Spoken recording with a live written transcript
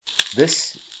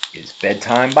This is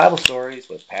Bedtime Bible Stories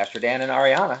with Pastor Dan and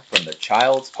Ariana from the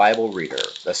Child's Bible Reader.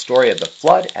 The story of the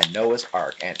flood and Noah's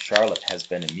Ark. Aunt Charlotte has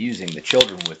been amusing the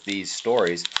children with these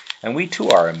stories, and we too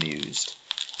are amused.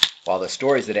 While the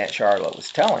stories that Aunt Charlotte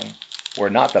was telling were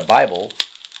not the Bible,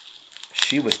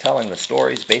 she was telling the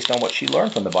stories based on what she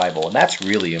learned from the Bible, and that's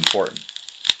really important.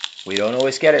 We don't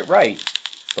always get it right,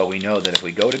 but we know that if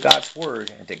we go to God's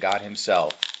Word and to God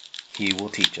Himself, He will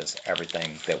teach us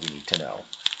everything that we need to know.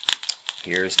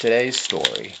 Here's today's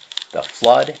story, The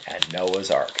Flood and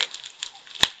Noah's Ark.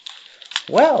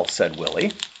 "Well," said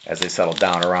Willie, as they settled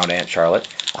down around Aunt Charlotte,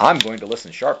 "I'm going to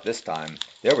listen sharp this time.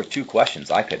 There were 2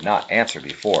 questions I could not answer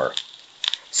before."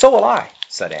 "So will I,"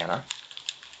 said Anna,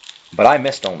 "but I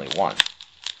missed only one.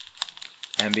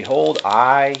 And behold,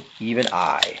 I, even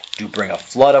I, do bring a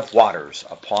flood of waters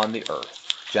upon the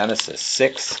earth." Genesis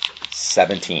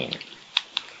 6:17,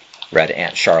 read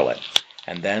Aunt Charlotte,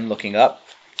 and then, looking up,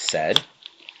 said,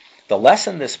 "The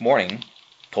lesson this morning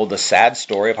told the sad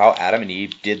story of how Adam and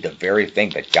Eve did the very thing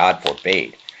that God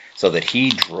forbade, so that He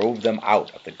drove them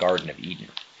out of the Garden of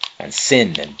Eden, and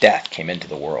sin and death came into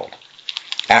the world.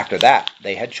 After that,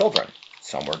 they had children.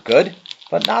 Some were good,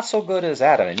 but not so good as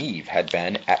Adam and Eve had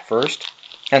been at first,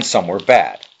 and some were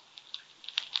bad.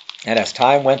 And as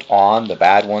time went on, the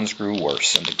bad ones grew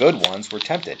worse, and the good ones were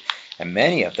tempted, and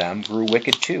many of them grew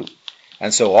wicked too.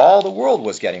 And so all the world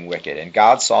was getting wicked, and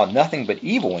God saw nothing but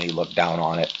evil when He looked down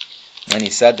on it. And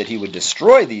He said that He would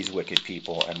destroy these wicked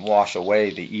people and wash away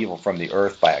the evil from the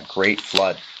earth by a great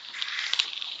flood.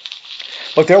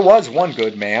 But there was one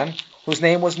good man whose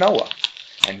name was Noah,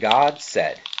 and God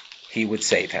said He would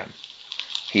save him.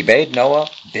 He bade Noah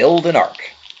build an ark.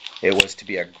 It was to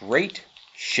be a great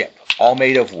ship, all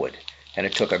made of wood, and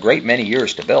it took a great many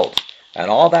years to build. And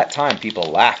all that time people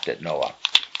laughed at Noah,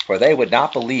 for they would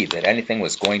not believe that anything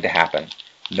was going to happen.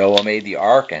 Noah made the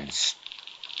ark and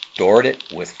stored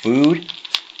it with food,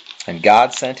 and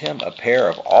God sent him a pair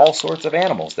of all sorts of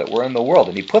animals that were in the world,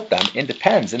 and He put them into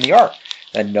pens in the ark.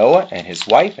 Then Noah and his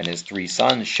wife and his 3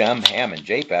 sons, Shem, Ham, and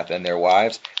Japheth, and their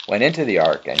wives, went into the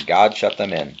ark, and God shut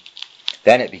them in.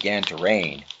 Then it began to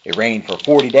rain. It rained for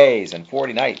 40 days and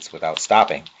 40 nights without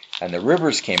stopping. And the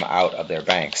rivers came out of their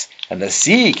banks, and the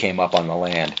sea came up on the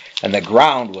land, and the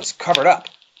ground was covered up.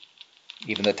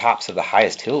 Even the tops of the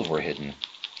highest hills were hidden.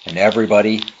 And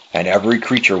everybody and every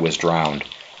creature was drowned,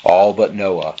 all but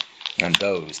Noah and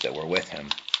those that were with him.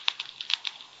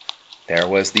 There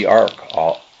was the ark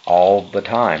all the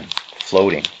time,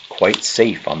 floating, quite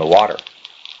safe on the water.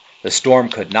 The storm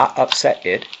could not upset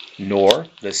it, nor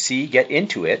the sea get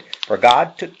into it, for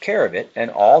God took care of it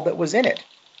and all that was in it.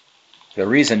 The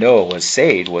reason Noah was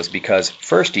saved was because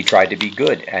first he tried to be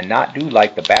good and not do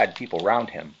like the bad people round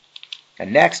him,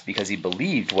 and next because he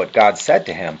believed what God said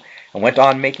to him and went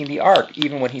on making the ark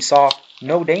even when he saw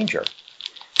no danger.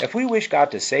 If we wish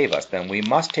God to save us, then we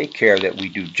must take care that we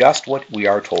do just what we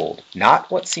are told,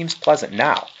 not what seems pleasant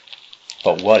now,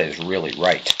 but what is really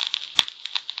right."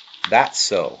 "That's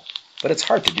so, but it's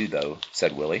hard to do, though,"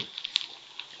 said Willie.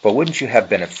 "But wouldn't you have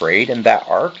been afraid in that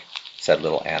ark?" said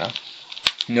little Anna.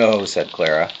 "No," said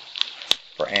Clara,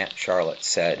 for Aunt Charlotte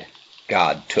said,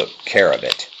 "God took care of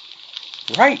it."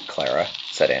 "Right, Clara,"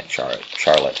 said Aunt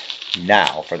Charlotte.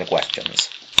 "Now for the questions.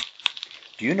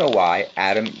 Do you know why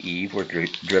Adam and Eve were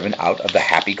driven out of the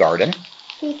happy garden?"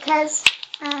 Because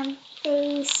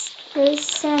they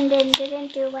sinned and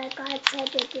didn't do what God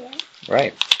said to do.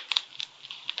 Right.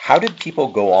 How did people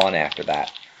go on after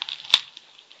that?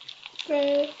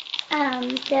 The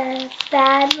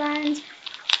bad ones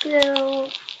grew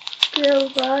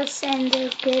worse, and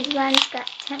the good ones got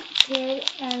tempted,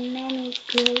 and many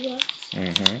grew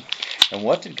worse. And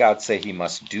what did God say He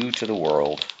must do to the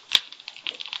world?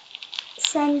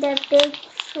 Send a big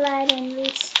flood and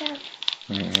restart.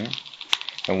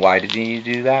 And why did He need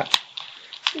to do that?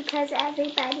 Because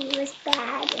everybody was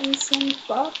bad and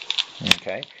sinful.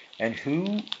 Okay. And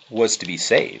who was to be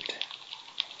saved?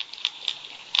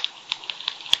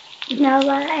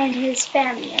 Noah and his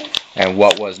family. And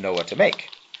what was Noah to make?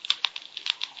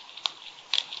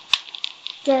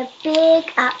 The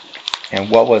big ark. And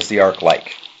what was the ark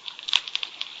like?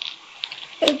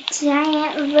 A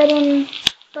giant wooden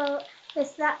boat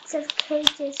with lots of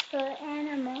cages for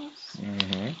animals.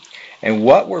 And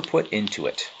what were put into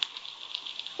it?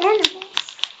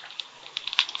 Animals.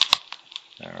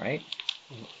 All right.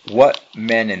 What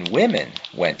men and women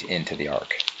went into the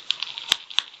ark?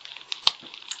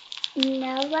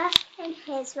 Noah and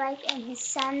his wife and his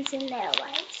sons and their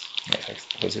wives.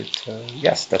 Was it?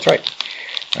 Yes, that's right.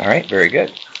 All right, very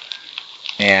good.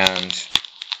 And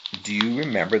do you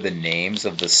remember the names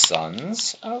of the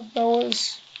sons of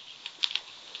Noah's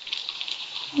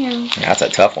No. That's a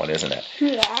tough one, isn't it?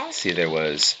 Yeah. See, there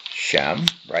was Shem,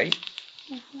 right?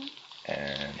 Uh-huh.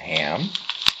 And Ham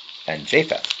and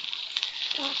Japheth.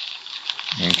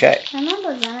 Yeah. Okay. I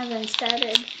remember one of them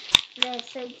started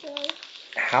with a J.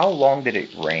 How long did it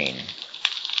rain?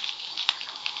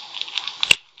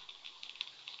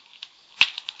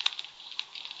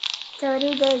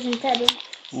 30 days and 30 nights.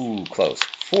 Ooh, close.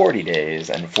 40 days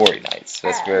and 40 nights.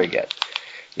 That's very good.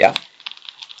 Yeah.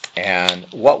 And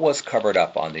what was covered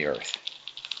up on the earth?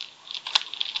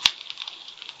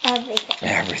 Everything.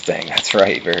 Everything. That's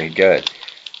right. Very good.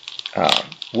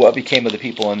 What became of the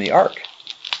people in the ark?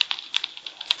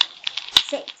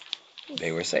 Safe.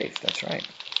 They were safe. That's right.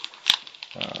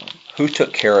 Who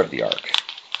took care of the ark?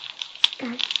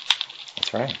 God.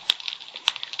 That's right.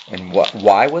 And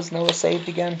why was Noah saved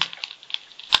again?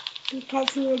 Because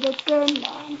he was a good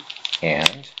man.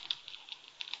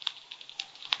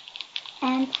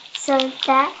 And so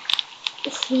that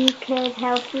he could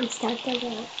help restart the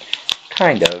world.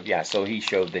 Kind of, yeah. So he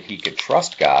showed that he could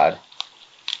trust God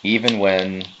even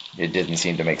when it didn't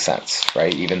seem to make sense,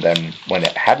 right? Even then when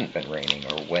it hadn't been raining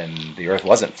or when the earth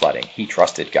wasn't flooding, he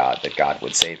trusted God, that God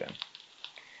would save him.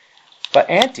 But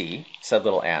Auntie, said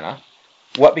little Anna,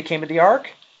 what became of the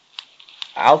ark?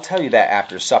 I'll tell you that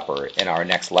after supper in our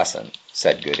next lesson,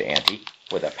 said good Auntie,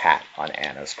 with a pat on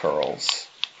Anna's curls.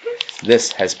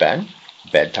 This has been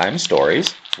Bedtime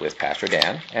Stories with Pastor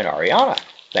Dan and Ariana.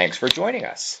 Thanks for joining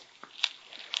us.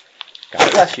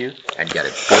 God bless you, and get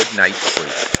a good night's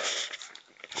sleep.